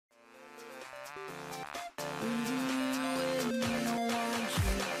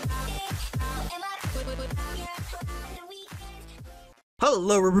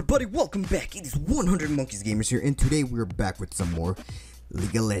Hello everybody, welcome back. It is 100 Monkeys Gamers here, and today we're back with some more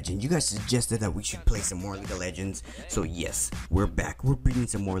League of Legends. You guys suggested that we should play some more League of Legends, so yes, we're back. We're bringing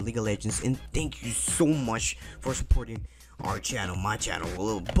some more League of Legends, and thank you so much for supporting our channel, my channel,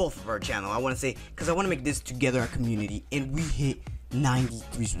 both of our channel. I want to say, because I want to make this together a community, and we hit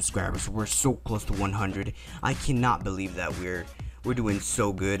 93 subscribers. We're so close to 100. I cannot believe that we're doing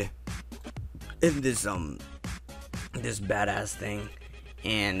so good in this this badass thing.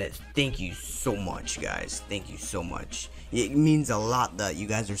 And thank you so much, guys. Thank you so much. It means a lot that you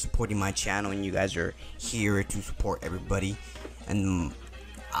guys are supporting my channel and you guys are here to support everybody. And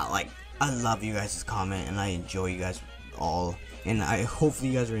I love you guys' comment, and I enjoy you guys all. And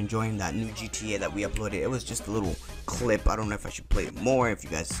hopefully you guys are enjoying that new GTA that we uploaded. It was just a little clip. I don't know if I should play it more, if you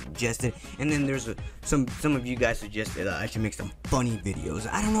guys suggested. And then there's some of you guys suggested I should make some funny videos.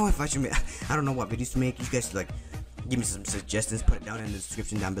 I don't know if I should make, I don't know what videos to make. You guys should give me some suggestions, put it down in the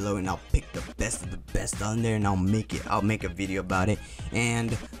description down below, and I'll pick the best of the best on there, and I'll make a video about it.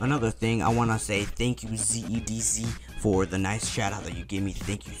 And another thing, I want to say thank you ZEDC for the nice shout out that you gave me.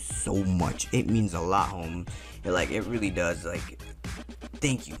 Thank you so much. It means a lot, home. It really does.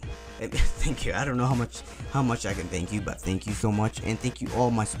 Thank you. Thank you. I don't know how much I can thank you, but thank you so much. And thank you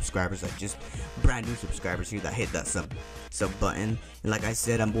all my subscribers, just brand new subscribers here that hit that sub button. And like I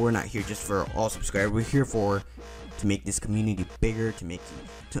said, we're not here just for all subscribers. We're here to make this community bigger,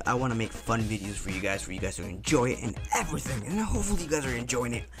 I want to make fun videos for you guys to enjoy it and everything. And hopefully you guys are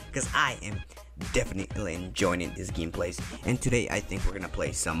enjoying it, because I am definitely enjoying this gameplay. And today I think we're gonna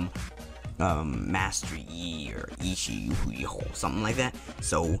play some Master Yi or Ishi, something like that.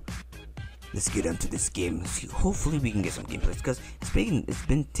 So let's get into this game. Hopefully we can get some gameplays, because it's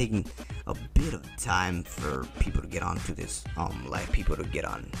been taking a bit of time for people to get onto this, people to get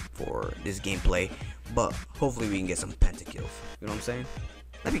on for this gameplay. But hopefully we can get some pentakills. You know what I'm saying?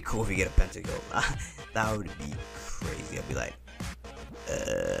 That'd be cool if we get a pentakill. That would be crazy. I'd be like,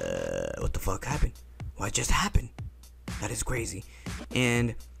 what the fuck happened? What just happened? That is crazy.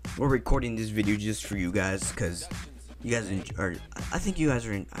 And we're recording this video just for you guys, because you guys are, I think you guys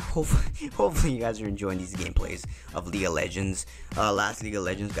are hopefully you guys are enjoying these gameplays of League of Legends. Last League of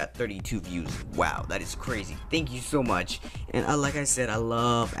Legends got 32 views. Wow, that is crazy. Thank you so much. And like I said, I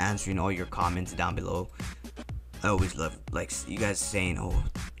love answering all your comments down below. I always love you guys saying, oh,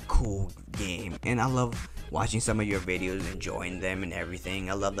 cool game. And I love watching some of your videos, enjoying them and everything.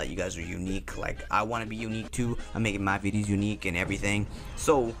 I love that you guys are unique. I want to be unique too. I'm making my videos unique and everything.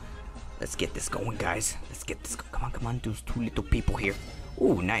 So let's get this going, guys. Let's get this going. Come on, those two little people here.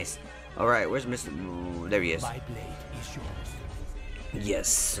 Ooh, nice. Alright, where's Mr. Ooh, there he is. My blade is yours.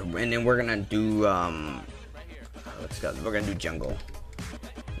 Yes, and then we're gonna do let's go. We're gonna do jungle.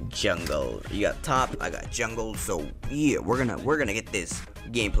 You got top, I got jungle. So yeah, we're gonna get this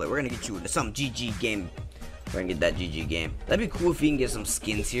gameplay. We're gonna get you some GG game. We're gonna get that GG game. That'd be cool if we can get some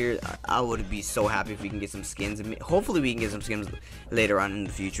skins here. I would be so happy if we can get some skins. Hopefully we can get some skins later on in the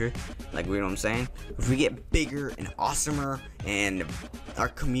future. You know what I'm saying? If we get bigger and awesomer, and our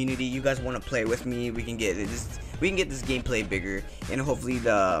community, you guys want to play with me, we can get this gameplay bigger, and hopefully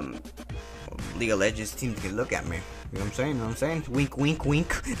the League of Legends team can look at me. You know what I'm saying? Wink, wink,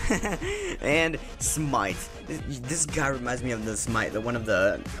 wink. And Smite. This guy reminds me of the Smite, one of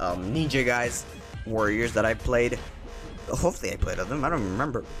the ninja guys. Warriors that I played. Hopefully I played with them. I don't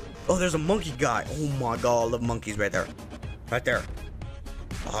remember. Oh, there's a monkey guy. Oh my god, I love monkeys right there.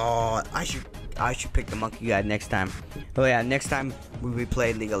 Oh, I should pick the monkey guy next time. Oh yeah, next time we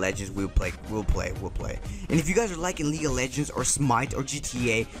play League of Legends, we'll play. And if you guys are liking League of Legends or Smite or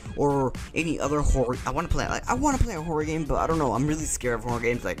GTA or any other horror, I want to play a horror game, but I don't know. I'm really scared of horror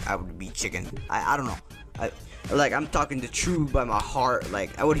games. I would be chicken. I don't know. I'm talking the truth by my heart.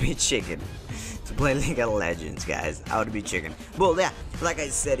 I would be chicken to play League of Legends, guys. I would be chicken. Well, yeah, like I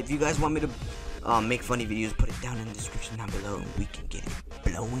said, if you guys want me to make funny videos, put it down in the description down below, and we can get it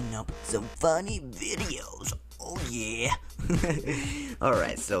blowing up with some funny videos. Oh yeah.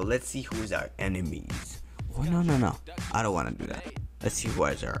 Alright, so let's see who's our enemies. Oh no, I don't want to do that. Let's see who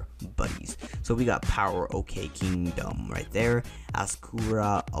is our buddies. So we got Power OK Kingdom right there,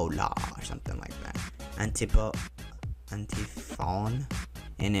 Askura Ola or something like that, Antiphon,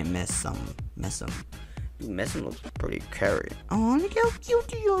 and it Messum. Dude, Messum looks pretty carrot. Oh, look how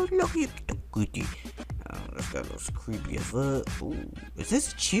cute you are. Look at the goodie. This guy looks creepy as fuck. Ooh, is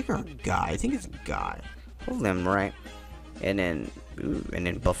this a chick or a guy? I think it's a guy. Hopefully I'm right. And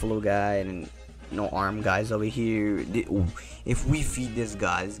then Buffalo guy, and no arm guys over here. Ooh, if we feed this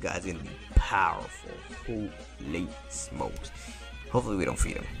guy's gonna be powerful. Holy smokes. Hopefully we don't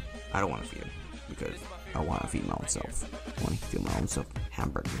feed him. I don't want to feed him, because I want to feed my own self. I want to feed my own self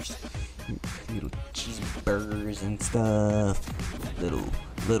hamburgers, little cheeseburgers and stuff, little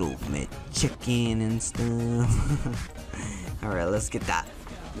chicken and stuff. All right, let's get that.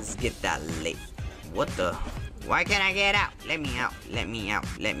 Let's get that late. What the? Why can't I get out? Let me out. Let me out.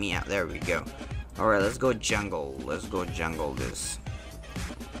 Let me out. There we go. All right, let's go jungle. Let's go jungle this.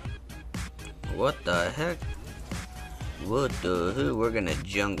 What the heck? What the heck? We're gonna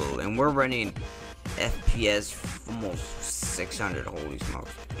jungle, and we're running FPS almost 600. Holy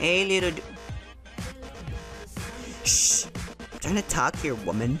smokes! Hey, little. Shh! I'm trying to talk here,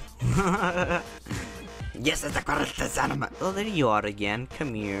 woman. Yes, that's the correct anima. Oh, there you are again.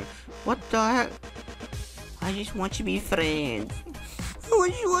 Come here. What the heck? I just want to be friends. I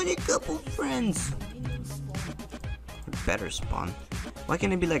just want a couple friends. Better spawn. Why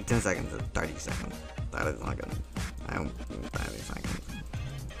can't it be like 10 seconds or 30 seconds? That is not gonna. I don't think 30 seconds.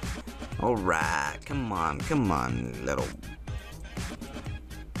 Alright, come on, little.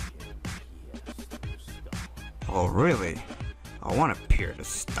 Oh, really? I want to peer the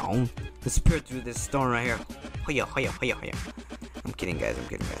stone. Let's peer through this stone right here. Hoya, hoya, hoya, hoya. I'm kidding, guys.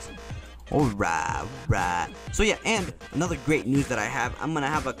 Alright, right. So yeah, and another great news that I have, I'm gonna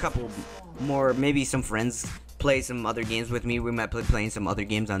have a couple more, maybe some friends play some other games with me. We might play playing some other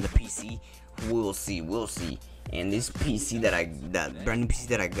games on the PC. We'll see. And this PC that brand new PC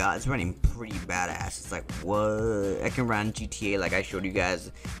that I got, it's running pretty badass. It's like, what? I can run GTA like I showed you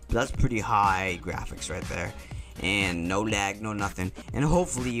guys. That's pretty high graphics right there. And no lag, no nothing. And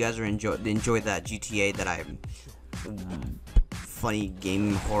hopefully you guys are enjoy that GTA that I funny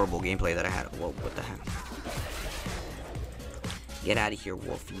game, horrible gameplay that I had. Whoa, what the heck? Get out of here,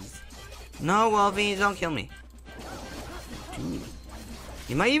 wolfies. No, wolfies, don't kill me. Dude.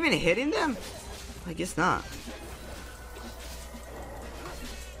 Am I even hitting them? I guess not.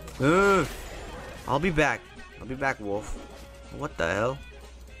 I'll be back. Wolf. What the hell?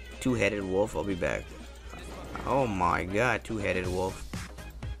 Two-headed wolf, I'll be back. Oh my god, two-headed wolf.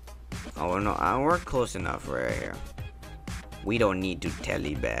 Oh no, we're close enough right here. We don't need to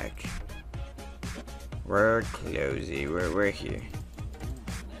tele back. We're closey. We're here.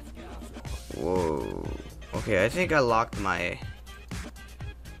 Whoa. Okay, I think I locked my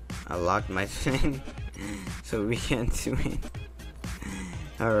thing, so we can't do it.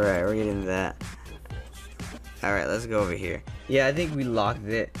 All right, we're getting that. All right, let's go over here. Yeah, I think we locked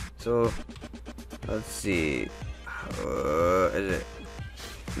it. So let's see. Is it?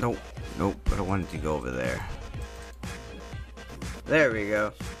 Nope. I don't want it to go over there. There we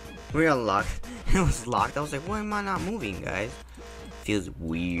go. We unlocked. It was locked. I was like, why am I not moving, guys? Feels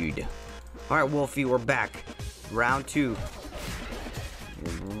weird. Alright, Wolfie, we're back. Round two,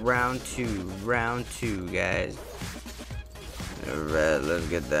 guys. Alright, let's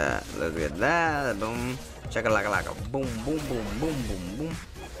get that. Boom. Chaka-laka-laka. Boom.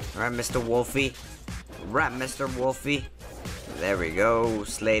 Alright, Mr. Wolfie. There we go.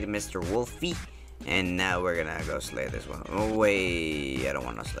 Slayed Mr. Wolfie. And now we're gonna go slay this one. Oh wait, I don't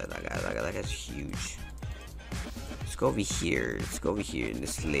want to slay that guy. That guy's huge. Let's go over here. And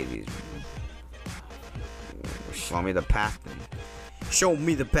slay these. Show me the path, then. Show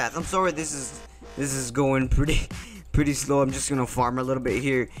me the path. I'm sorry, this is going pretty slow. I'm just gonna farm a little bit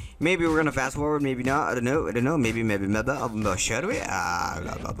here. Maybe we're gonna fast forward. Maybe not. I don't know. Maybe. Should we?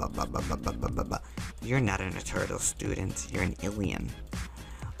 You're not an turtle, student. You're an alien.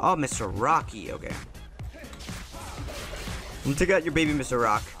 Oh, Mr. Rocky. Okay. I'm gonna take out your baby, Mr.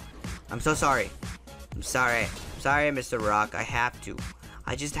 Rock. I'm so sorry. I'm sorry, Mr. Rock. I have to.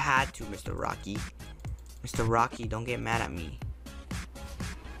 I just had to, Mr. Rocky. Mr. Rocky, don't get mad at me.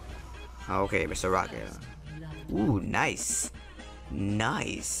 Okay, Mr. Rocky. Ooh, nice.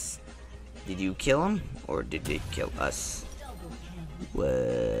 Did you kill him, or did they kill us?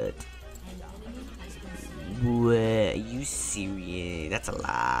 What? Are you serious? That's a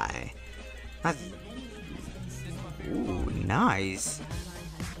lie. Ooh, nice.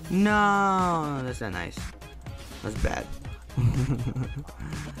 No, that's not nice. That's bad.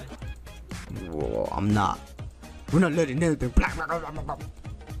 Whoa, I'm not. We're not letting anything.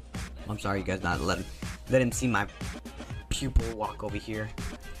 I'm sorry, you guys. Not let him see my pupil walk over here.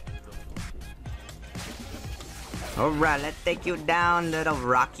 Alright, let's take you down, little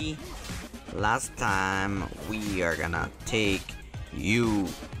Rocky. Last time we are gonna take you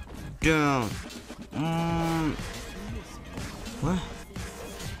down. What?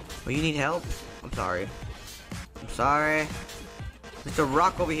 Oh, you need help? I'm sorry. Mr.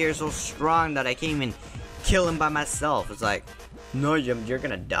 Rock over here is so strong that I can't even kill him by myself. It's like, no, you're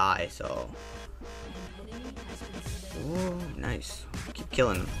gonna die, so. Ooh, nice. Keep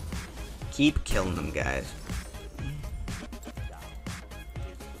killing him. Keep killing them, guys.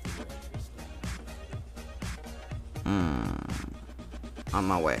 On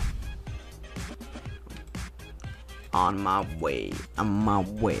my way. On my way. On my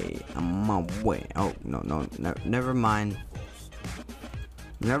way. On my way. Oh, no, never mind.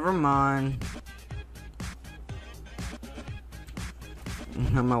 Never mind.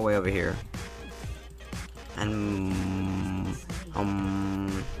 I'm on my way over here. And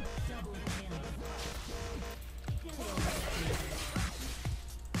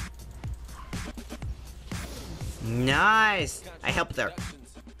nice! I helped her.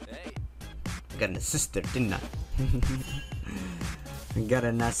 I got an assist there, didn't I? I got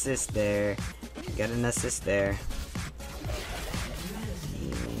an assist there. Got an assist there.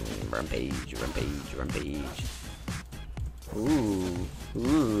 Rampage, rampage, rampage. Ooh.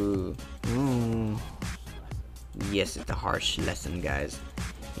 Yes, it's a harsh lesson, guys.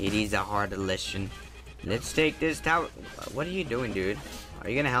 It is a hard lesson. Let's take this tower. What are you doing, dude? Are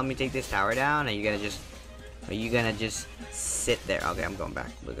you gonna help me take this tower down? Are you gonna just sit there? Okay, I'm going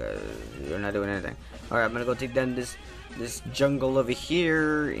back because you're not doing anything. All right, I'm gonna go take down this jungle over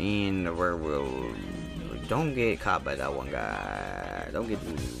here, and where we'll don't get caught by that one guy. Don't get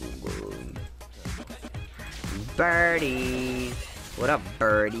birdie. What up,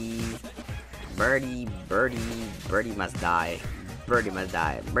 birdie? Birdie must die. Birdie must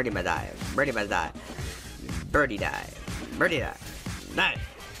die. Birdie must die. Birdie must die. Birdie die. Birdie die. Die.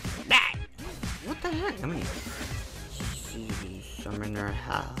 Die. What the heck? How many? Summoner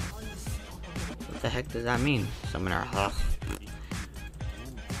health. What the heck does that mean? Summoner health.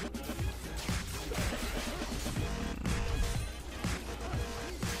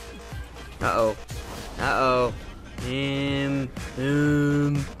 Uh-oh. Uh-oh. I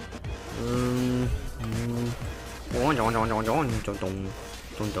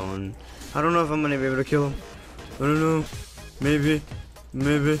don't know if I'm gonna be able to kill him. I don't know. Maybe.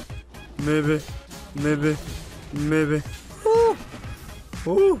 Ooh.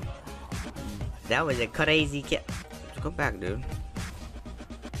 Ooh. That was a crazy kill. Let's go back, dude.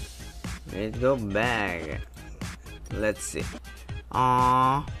 Let's go back. Let's see.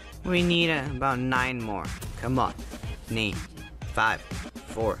 Aww. We need about 9 more. Come on. 9, 5,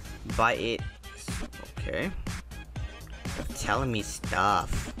 4. Buy it. Okay. Stop telling me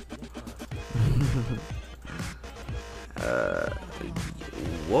stuff.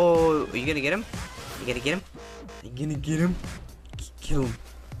 Whoa. Are you gonna get him? You gonna get him? Are you gonna get him? Kill him.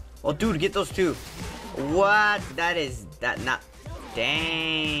 Oh, dude, get those 2. What? That not.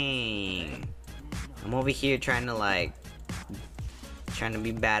 Dang. I'm over here trying to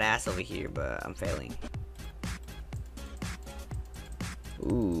be badass over here, but I'm failing.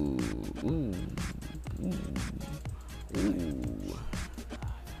 Ooh.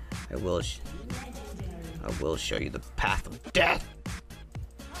 I will show you the path of death.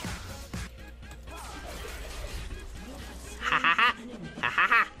 Ha ha ha! Ha ha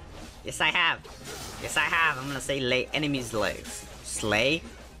ha! Yes, I have. I'm gonna say lay enemies' legs. Slay?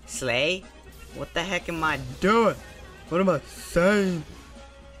 What the heck am I doing? What am I saying?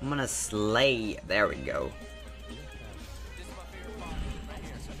 I'm gonna slay. There we go.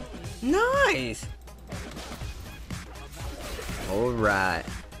 Nice. All right.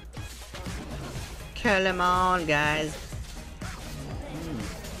 Kill them all, guys.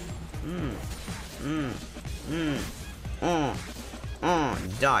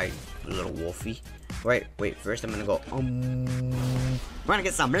 Die, little wolfie. Wait. First, I'm gonna go. We're gonna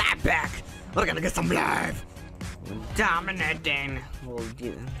get some life back. We're gonna get some life. Dominating.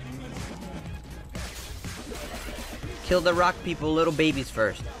 Kill the rock people, little babies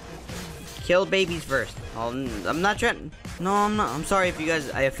first. Kill babies first. I'm not trying. No, I'm not. I'm sorry if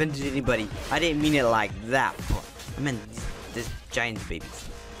I offended anybody. I didn't mean it like that. I meant this giant babies.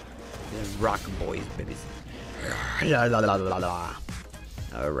 These rock boys babies.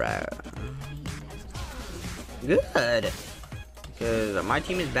 Alright. Good. Because my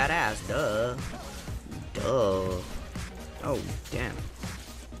team is badass. Duh. Oh, damn.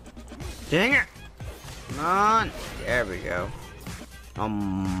 Dang it. Come on. There we go.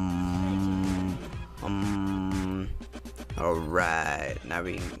 Alright. Now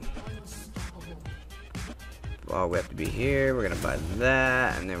we have to be here. We're gonna buy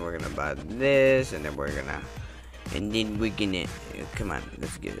that, and then we're gonna buy this, and then we're gonna come on,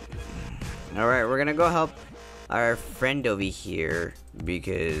 let's get it. Alright, we're gonna go help our friend over here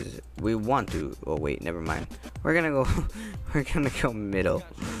because we want to. Oh wait, never mind. We're gonna go middle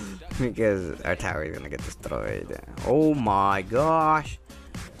because our tower is gonna get destroyed. Oh my gosh.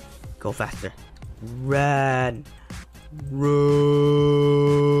 Go faster. Run.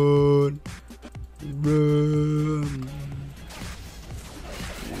 run. Run.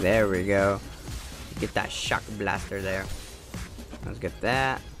 There we go. Get that shock blaster there. Let's get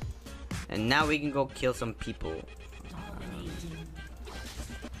that. And now we can go kill some people.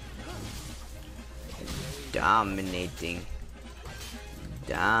 Dominating.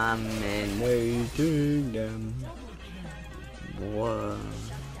 Dominating them. What?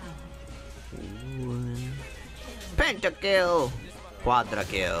 Pentakill! Quadra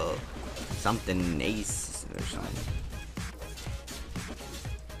kill. Something ace or something.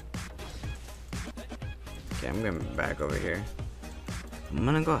 Okay, I'm going back over here. I'm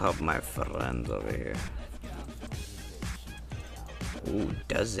gonna go help my friends over here. Ooh,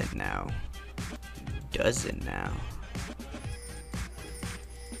 does it now? Does it now?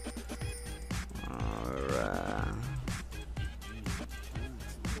 Alright.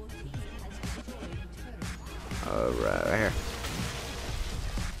 Alright, right here.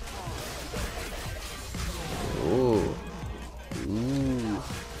 Ooh. Ooh.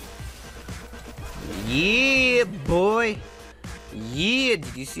 Yeah, boy. Yeah,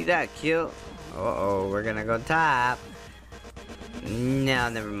 did you see that kill? Uh-oh, we're gonna go top. No,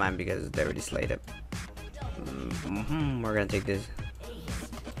 never mind, because they already slayed it. We're gonna take this.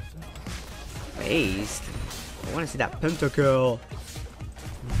 Waste. I wanna see that pentakill.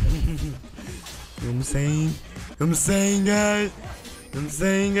 You know what I'm saying? I'm saying, guys. I'm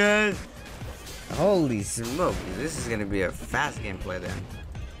saying, guys. Holy smoke, this is gonna be a fast gameplay then.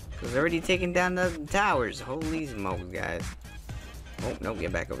 Cause they're already taking down the towers. Holy smoke, guys. Oh, no,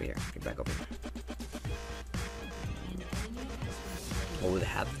 get back over here. Get back over here. Oh, they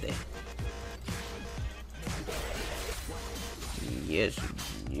have they. Yes,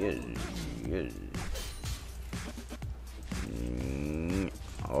 yes, yes.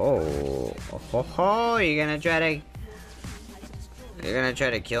 Oh, ho ho! You're gonna try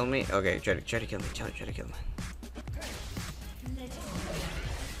to kill me? Okay, try to kill me. Try to kill me.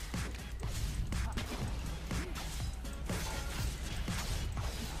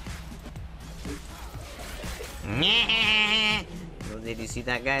 Did you see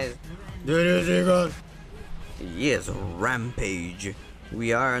that, guys? Did you see that? Yes, rampage.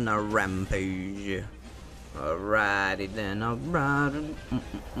 We are in a rampage. Alrighty then, alright.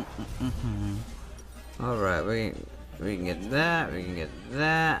 Alright, we can get that, we can get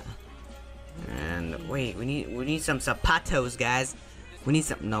that. And wait, we need some zapatos, guys. We need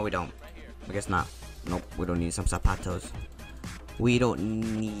some. No, we don't. I guess not. Nope, we don't need some zapatos. We don't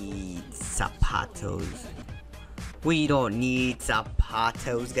need zapatos. We don't need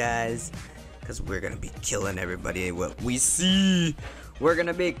zapatos, guys. Because we're going to be killing everybody. What we see. We're going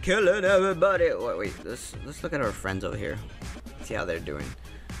to be killing everybody. Wait, let's look at our friends over here. See how they're doing.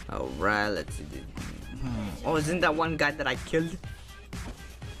 Alright, let's see. Oh, isn't that one guy that I killed?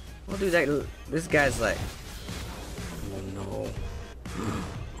 Oh, dude, this guy's like... Oh, no.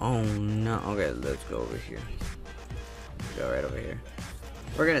 Oh, no. Okay, let's go over here. Go right over here.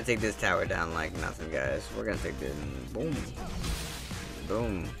 We're gonna take this tower down like nothing, guys. We're gonna take this. Boom.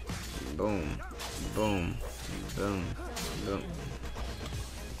 Boom. Boom. Boom. Boom. Boom.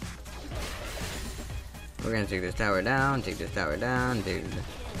 We're gonna take this tower down. Take this tower down. Take this.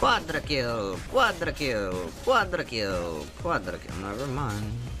 Quadra kill. Quadra kill. Quadra kill. Quadra kill. Never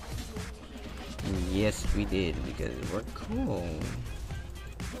mind. Yes, we did because we're cool.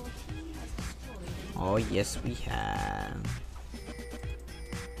 Oh, yes, we have.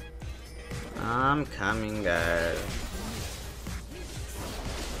 I'm coming, guys.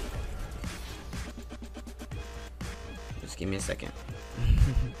 Just give me a second.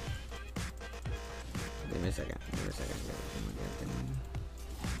 Give me a second. Give me a second.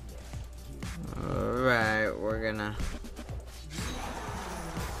 Alright, we're gonna...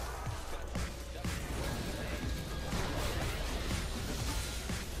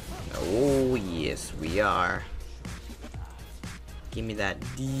 Oh, yes, we are. Give me that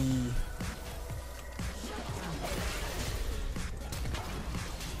D.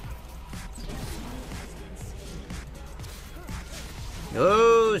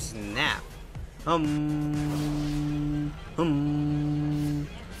 Oh, snap. Alright,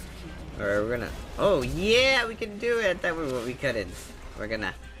 we're gonna... Oh, yeah, we can do it. I thought we couldn't. We're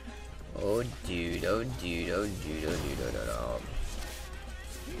gonna... Oh, dude. Oh, dude. Oh, dude. Oh, dude. Oh.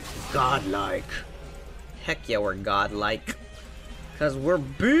 Godlike. Heck yeah, we're godlike. Cause we're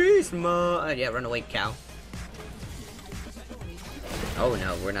beast mode. Yeah, run away, cow. Oh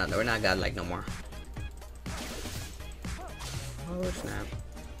no, we're not godlike no more. Oh snap.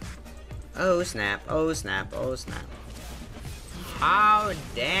 Oh snap. Oh snap. Oh snap. Oh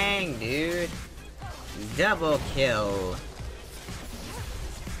dang, dude. Double kill.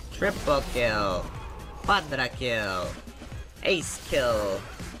 Triple kill. Quadra kill. Ace kill.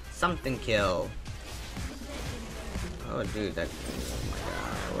 Something kill. Oh dude, that, oh my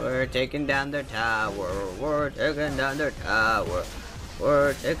god. We're taking down their tower. We're taking down their tower.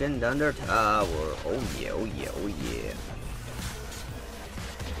 We're taking down their tower. Oh yeah, oh yeah, oh yeah.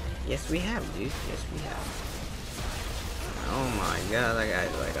 Yes we have, dude. Yes we have. Oh my god, that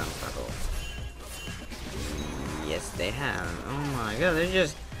guy's like unstoppable. Yes they have. Oh my god,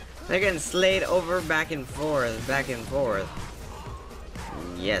 they're getting slayed over back and forth, back and forth.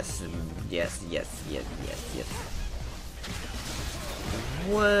 Yes, yes, yes, yes, yes, yes.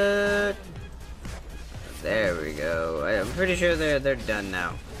 What? There we go. I'm pretty sure they're done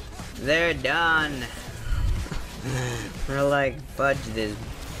now. They're done. We're like, fudge this,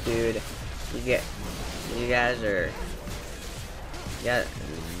 dude. You guys are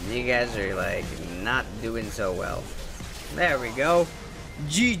like not doing so well. There we go.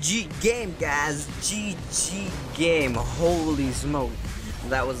 GG game, guys. GG game. Holy smoke.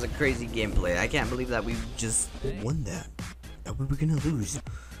 That was a crazy gameplay. I can't believe that we just won that. I thought we were gonna lose.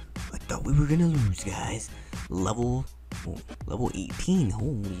 I thought we were gonna lose, guys. Level 18.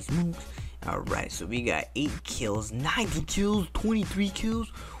 Holy smokes. Alright, so we got 8 kills, 90 kills, 23 kills.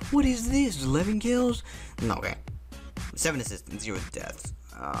 What is this? 11 kills? No, okay. 7 assists and 0 deaths.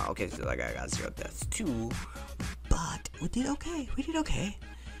 Okay, so that guy got 0 deaths too. But we did okay. We did okay.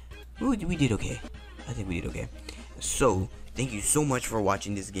 We did okay. I think we did okay. So, thank you so much for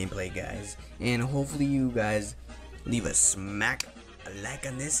watching this gameplay, guys. And hopefully you guys leave a like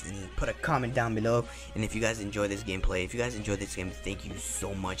on this and put a comment down below. And if you guys enjoy this gameplay, if you guys enjoy this game, thank you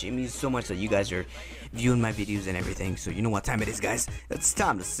so much. It means so much that you guys are viewing my videos and everything. So you know what time it is, guys. It's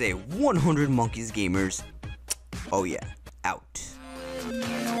time to say 100 Monkeys Gamers. Oh yeah, out.